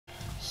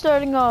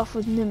Starting off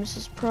with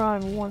Nemesis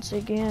Prime once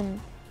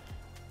again.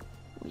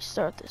 We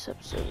start this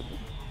episode.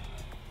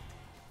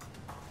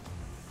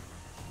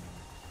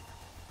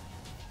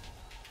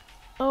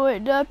 Oh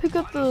wait, did I pick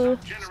up the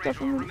stuff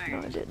from him? No,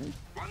 I didn't.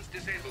 Once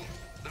disabled,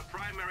 the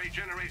primary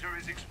generator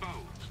is exposed.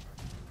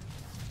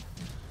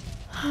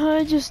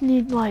 I just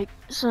need like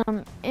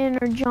some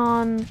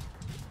energon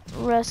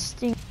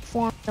resting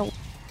formula.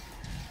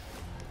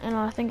 And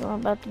I think I'm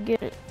about to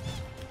get it.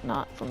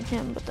 Not from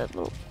him, but that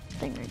little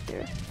thing right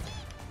there.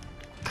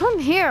 Come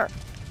here!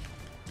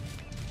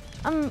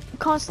 I'm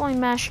constantly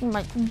mashing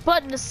my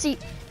button to see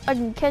if I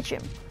can catch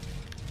him.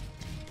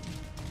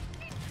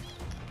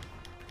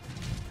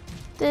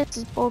 This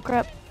is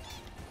bullcrap.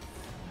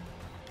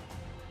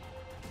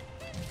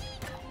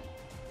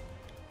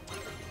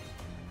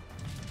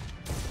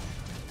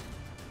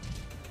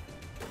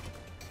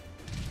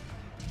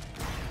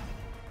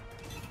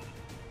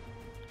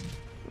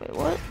 Wait,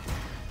 what?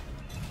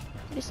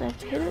 I guess I have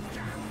to hit it.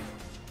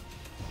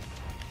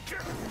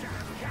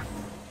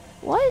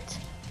 What?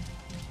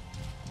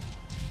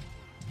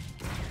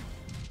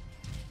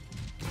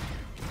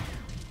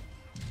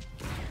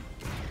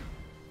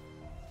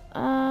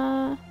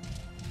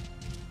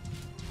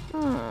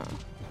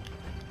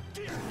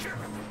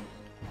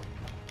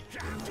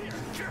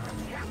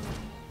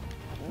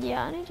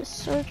 Yeah, I need to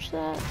search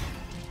that.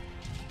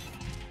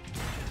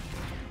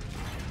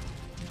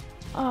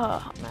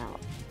 Oh, I'm out.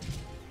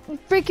 I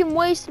freaking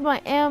wasted my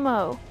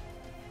ammo.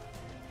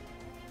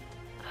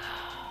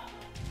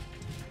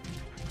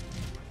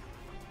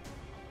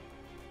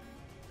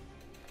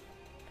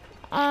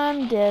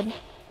 I'm dead.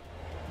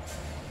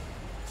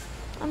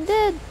 I'm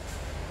dead.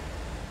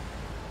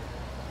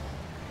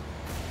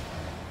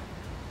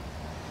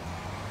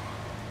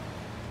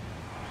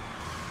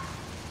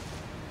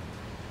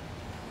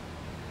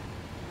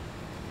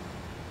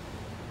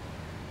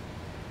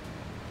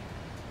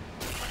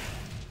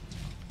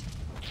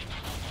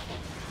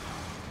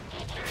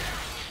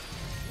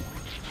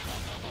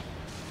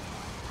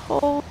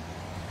 Oh.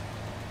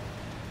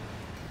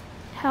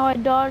 How I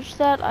dodged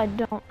that, I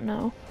don't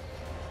know.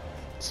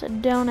 So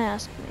don't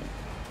ask me.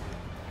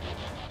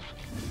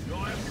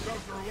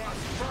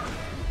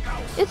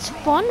 It's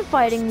fun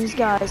fighting these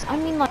guys. I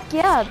mean, like,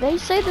 yeah, they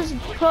say there's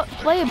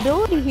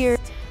playability here.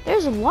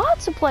 There's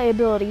lots of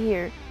playability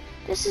here.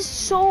 This is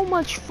so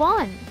much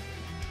fun.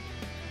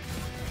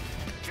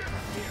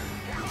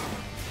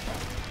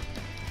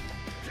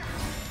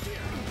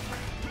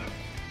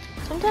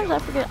 Sometimes I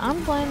forget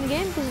I'm playing the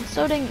game because it's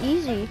so dang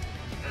easy.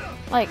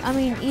 Like, I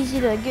mean,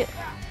 easy to get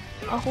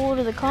a hold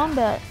of the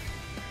combat.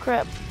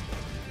 Crap.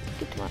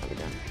 Get to my other gun.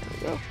 There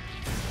we go.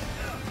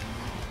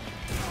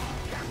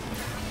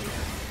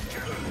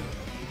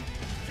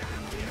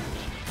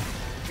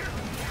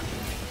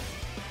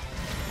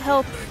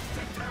 Help.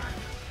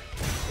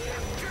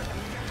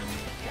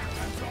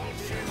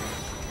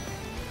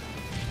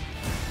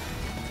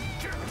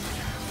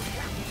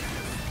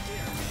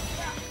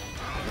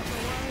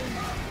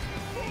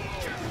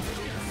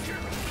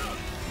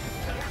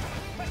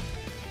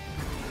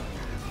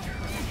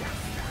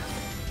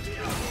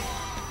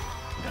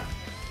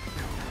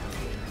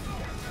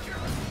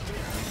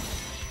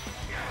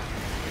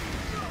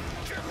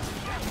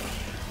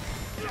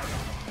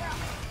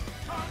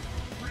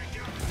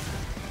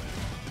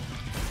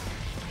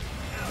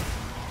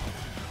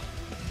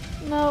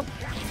 Nope.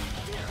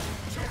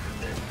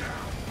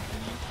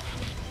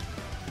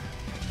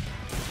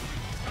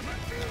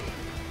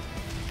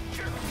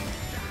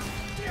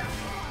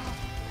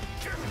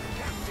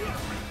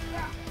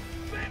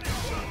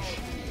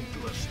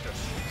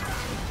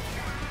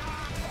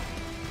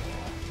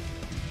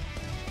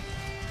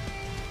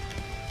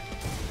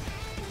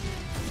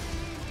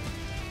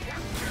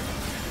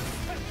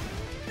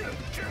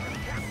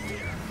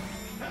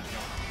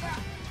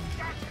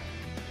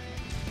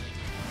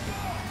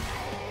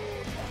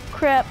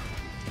 Crap.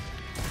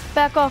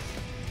 Back off.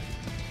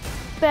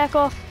 Back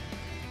off.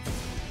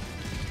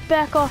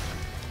 Back off.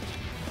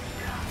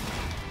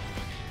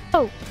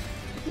 Oh.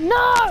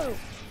 No!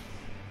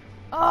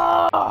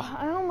 Oh,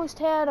 I almost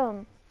had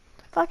him.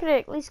 If I could have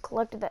at least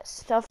collected that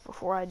stuff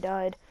before I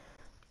died.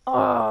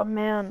 Oh,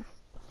 man.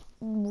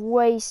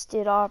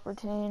 Wasted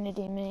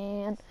opportunity,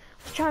 man.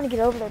 I was trying to get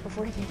over there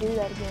before he could do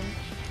that again.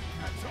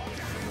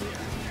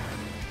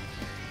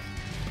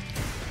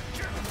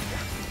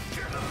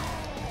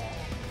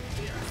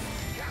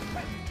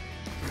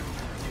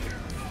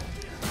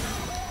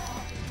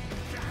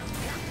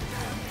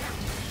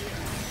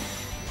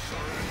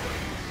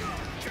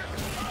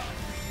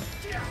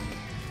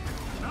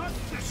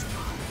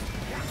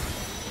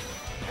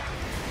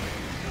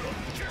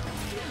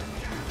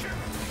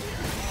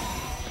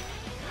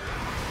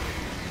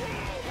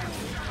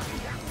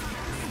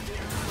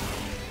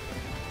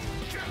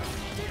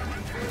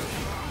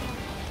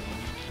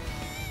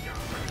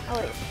 Oh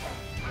wait.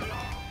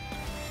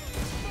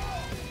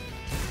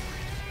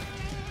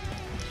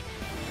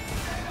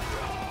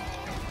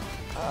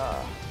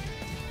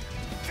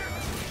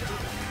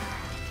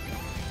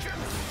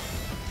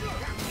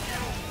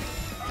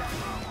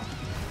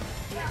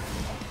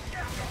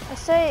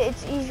 say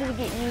it's easy to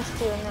get used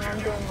to, and then I'm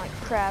doing like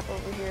crap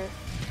over here.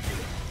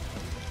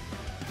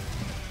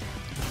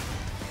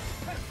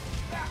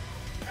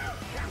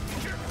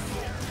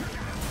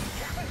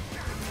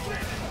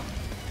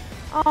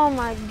 Oh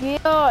my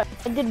god,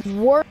 I did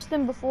worse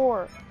than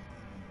before.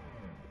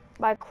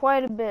 By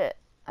quite a bit.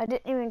 I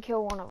didn't even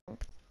kill one of them.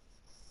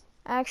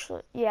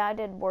 Actually, yeah, I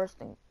did worse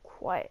than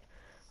quite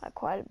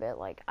a bit.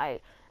 Like,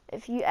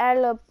 if you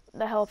added up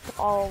the health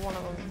to all one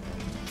of them,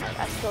 like,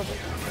 I still did.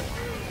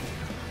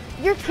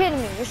 You're kidding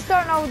me. You're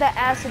starting out with that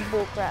acid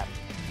bullcrap.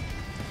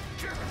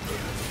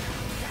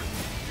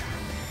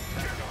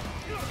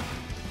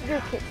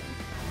 You're kidding me.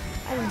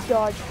 I just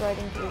dodged right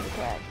into his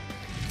attack.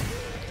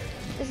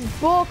 This is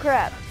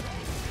bullcrap.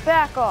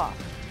 Back off.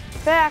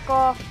 Back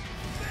off.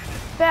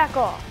 Back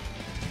off.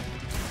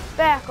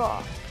 Back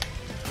off.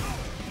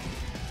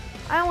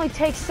 I only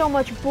take so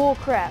much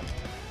bullcrap.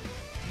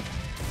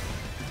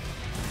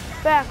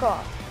 Back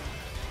off.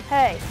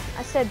 Hey,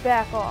 I said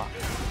back off.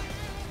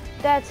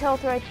 That's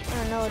health right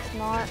there. No, it's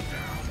not.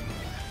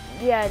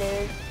 Yeah, it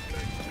is.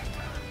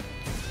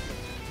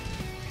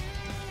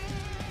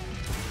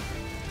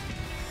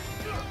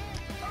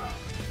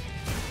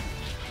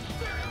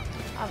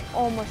 I'm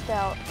almost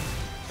out,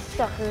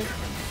 sucker.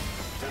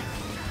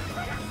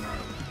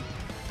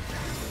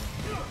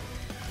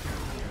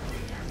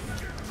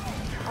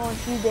 I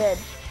want you dead.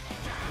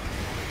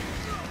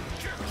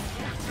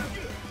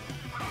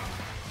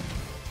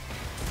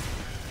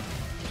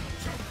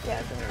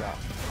 Yeah, give me that.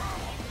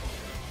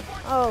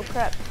 Oh,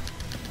 crap.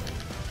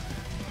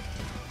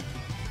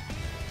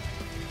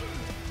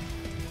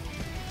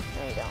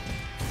 No, you don't.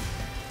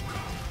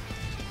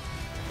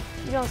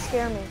 You don't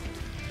scare me.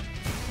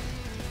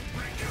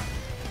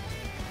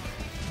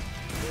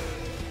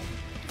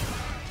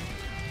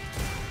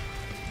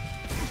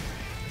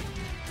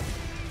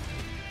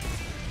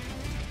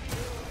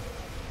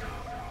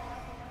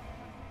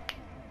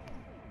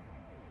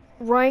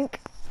 Rank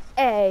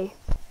A.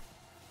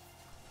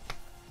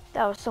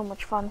 That was so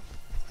much fun.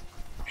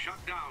 Shut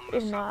down the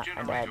Even though I died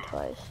sub-generator.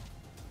 twice.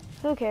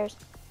 Who cares?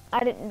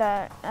 I didn't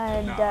die.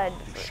 I died.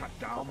 Shut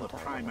down the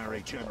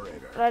primary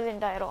generator. But I didn't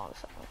die at all on the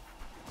second one.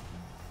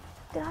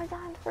 Did I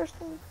die in the first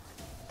one?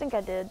 I think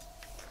I did.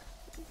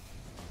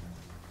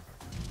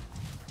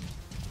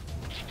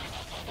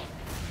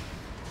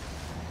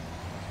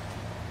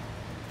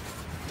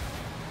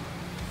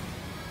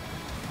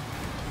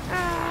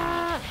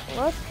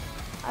 What?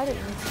 I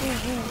didn't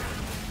see you.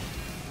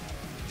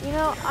 You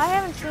know, I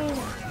haven't seen...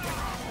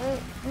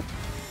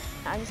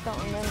 I just don't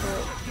remember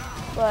it.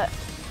 But...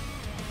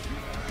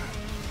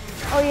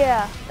 Oh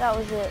yeah, that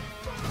was it.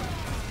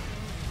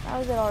 That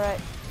was it,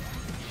 alright.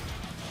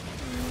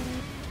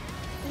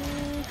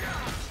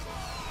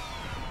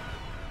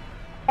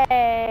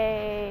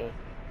 Hey!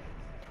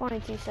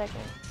 22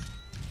 seconds.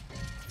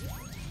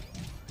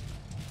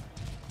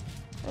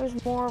 There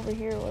was more over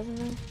here, wasn't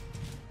there?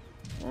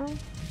 No?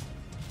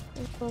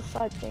 There's little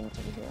side things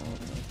over here. I don't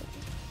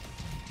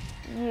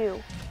know.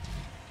 You.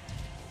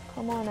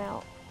 Come on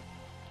out.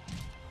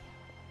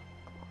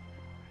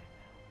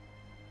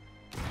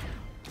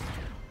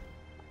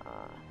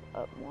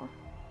 Up more.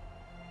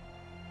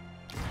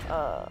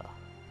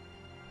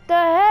 The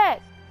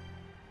heck?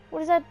 What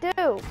does that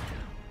do?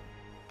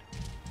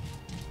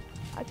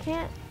 I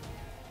can't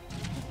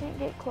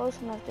get close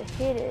enough to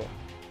hit it.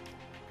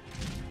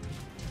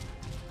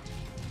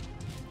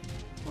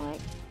 Like,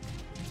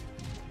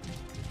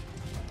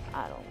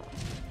 I don't know.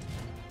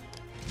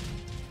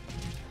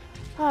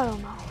 I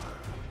don't know.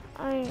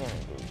 I ain't gonna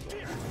do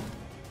this.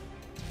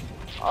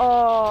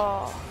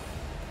 Oh.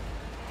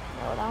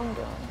 Know what I'm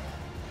doing.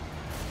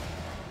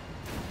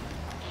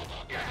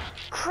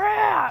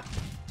 Crap!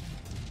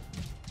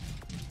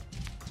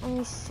 Let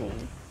me see.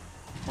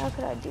 How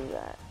could I do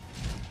that?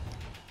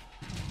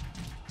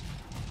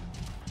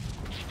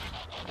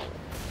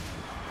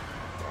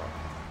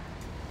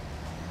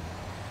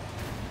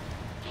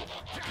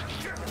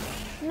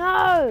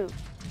 No!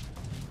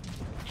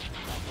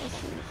 Let's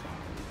see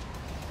something.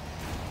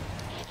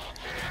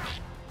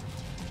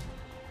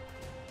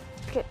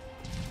 Okay.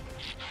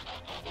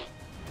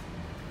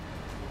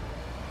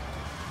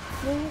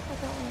 Maybe if I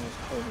got one of those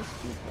crazy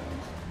speed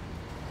ones.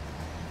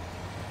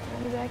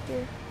 Any back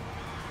here?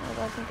 No,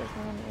 I think there's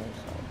one on the other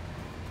side.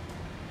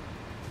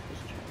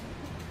 Just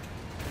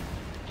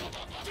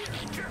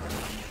try.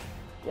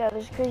 Yeah,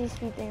 there's a crazy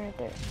speed thing right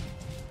there.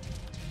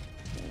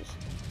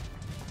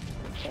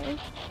 Okay.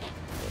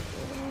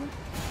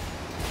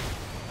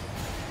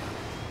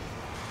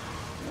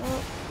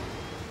 Nope.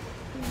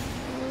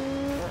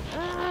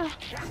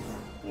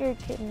 You're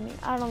kidding me.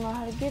 I don't know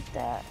how to get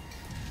that.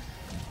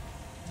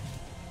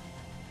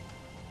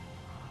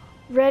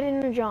 Red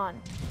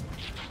Energon.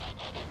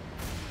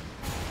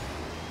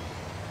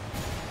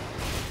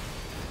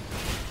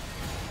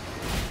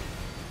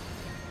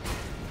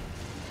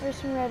 Where's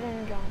some red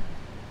Energon?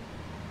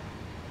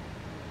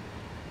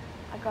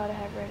 I gotta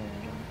have red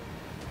Energon.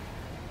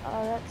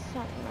 That's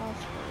something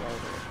else for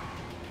later.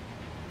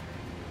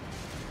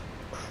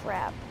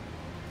 Crap.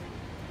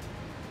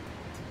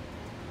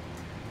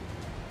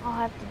 I'll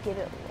have to get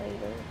it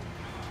later.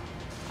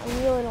 I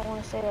really don't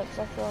want to say that because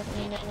I feel like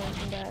I'm never going to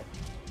come back.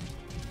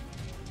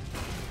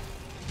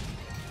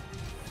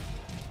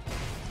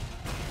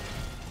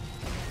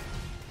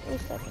 At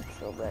least I can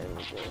feel better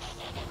with this.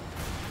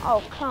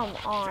 Oh, come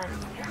on. I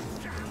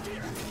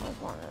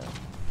want to...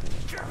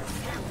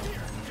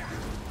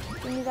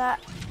 Give me that.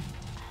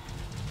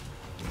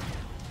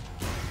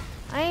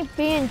 I ain't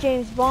being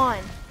James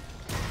Bond.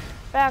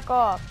 Back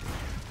off.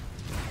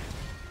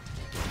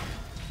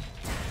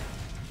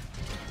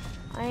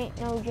 I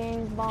ain't no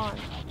James Bond.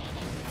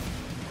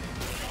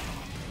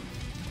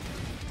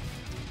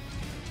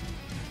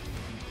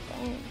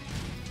 Dang.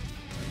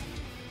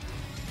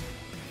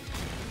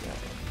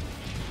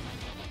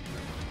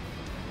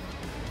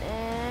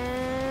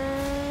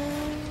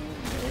 And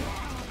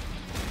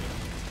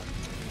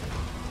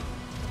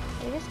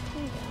they just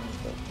came down a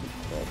bit too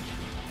quick.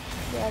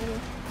 Get out of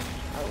here.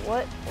 Oh,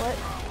 what? What?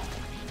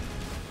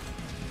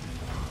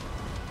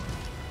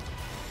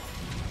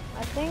 I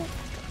think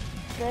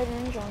Red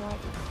Angel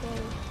might be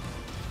close.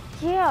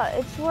 Yeah,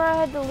 it's where I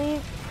had to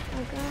leave.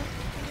 Oh god.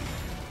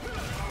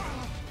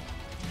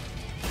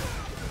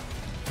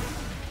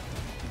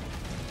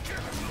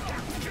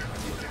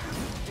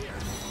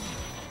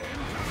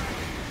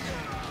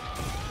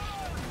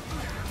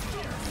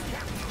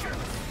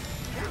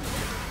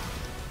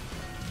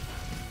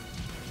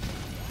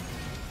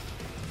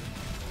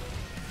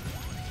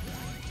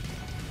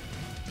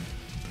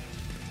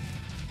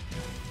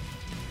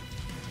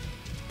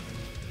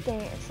 Dang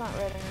it, it's not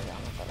red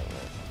underground, I thought it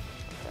was.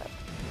 Okay.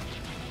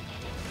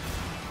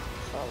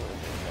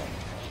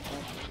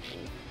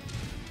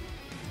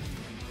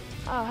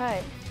 Oh,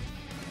 hey.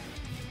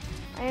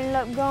 I ended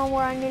up going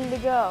where I needed to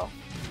go.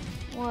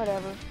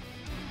 Whatever.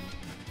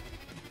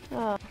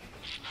 Oh. Okay.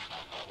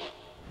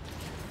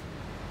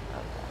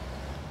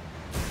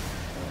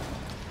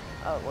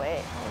 Oh,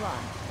 wait, hold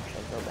on.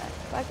 Actually, go back.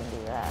 If I can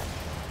do that.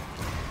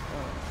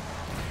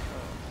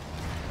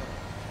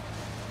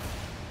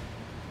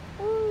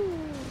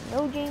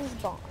 No James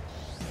Bond.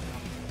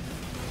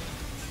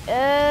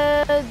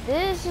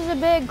 This is a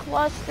big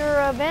cluster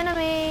of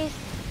enemies.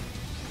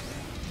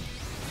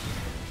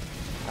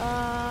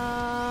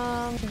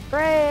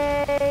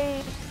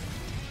 Great.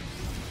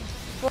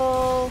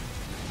 Full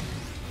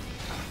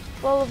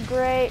of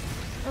great.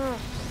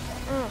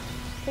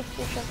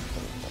 60 shots.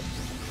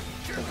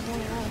 There's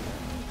one out.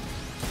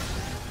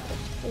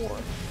 There's 4.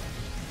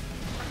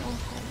 I don't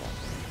have that.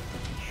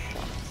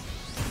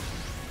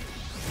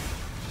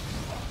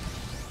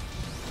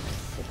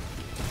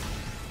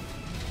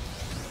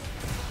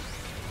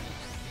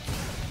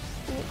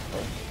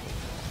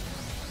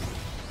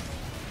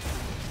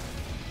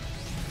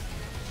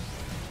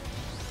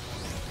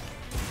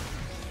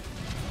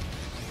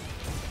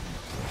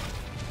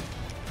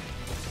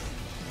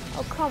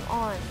 Oh, come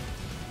on.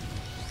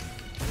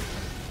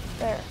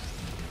 There.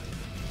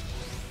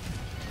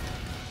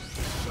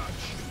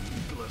 Such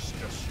needless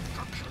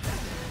destruction.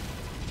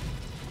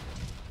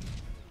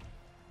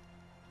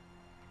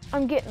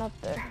 I'm getting up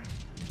there.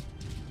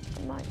 I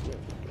might be able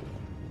to do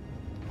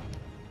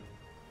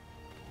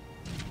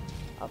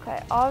it.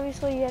 Okay,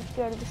 obviously you have to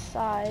go to the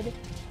side.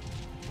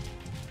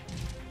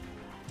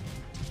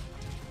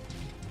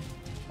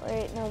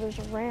 Wait, no, there's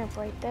a ramp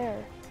right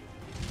there.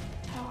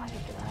 How do I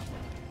get to that one?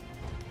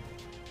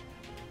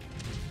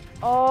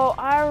 Oh,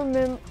 I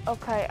remember.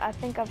 Okay, I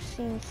think I've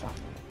seen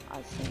something.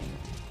 I've seen it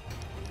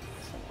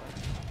somewhere.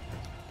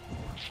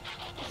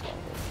 Let's go do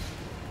this.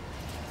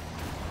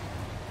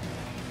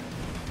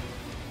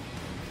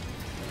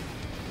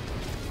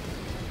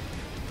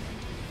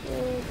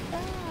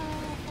 Goodbye.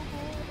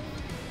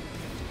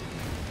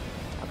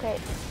 Okay.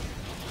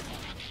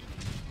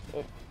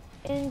 It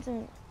ends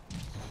and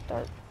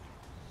starts.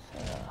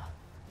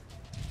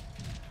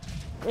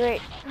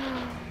 Great.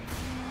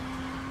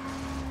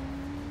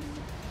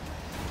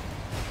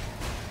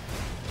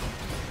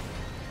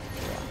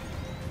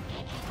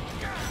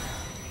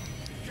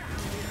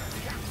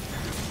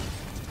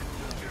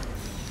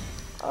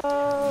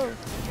 Oh.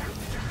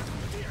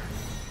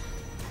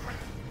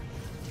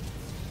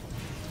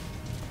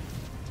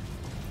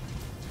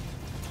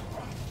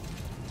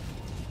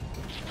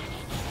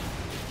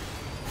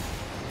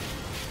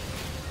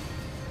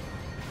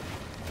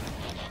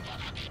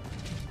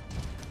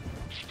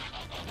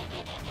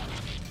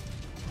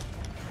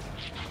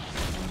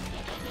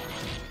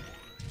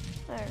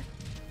 There.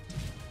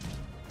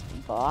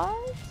 Boss?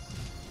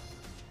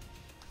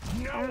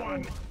 No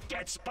one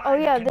gets by. Oh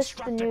yeah, this is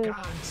the new.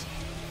 Constructacons.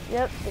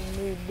 Yep, the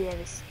new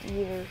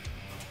Devastator.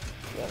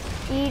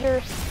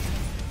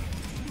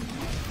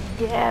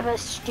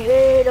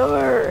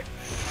 Devastator!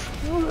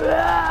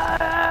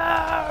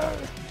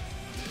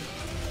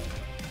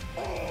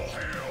 All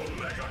hail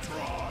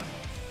Megatron.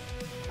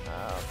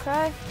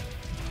 Okay.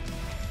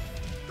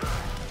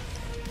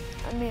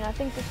 I mean, I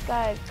think this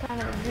guy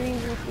kind of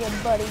agrees with you,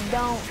 buddy.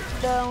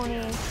 Don't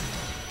he?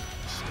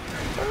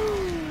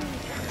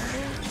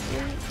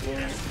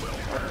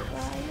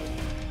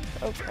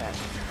 Okay.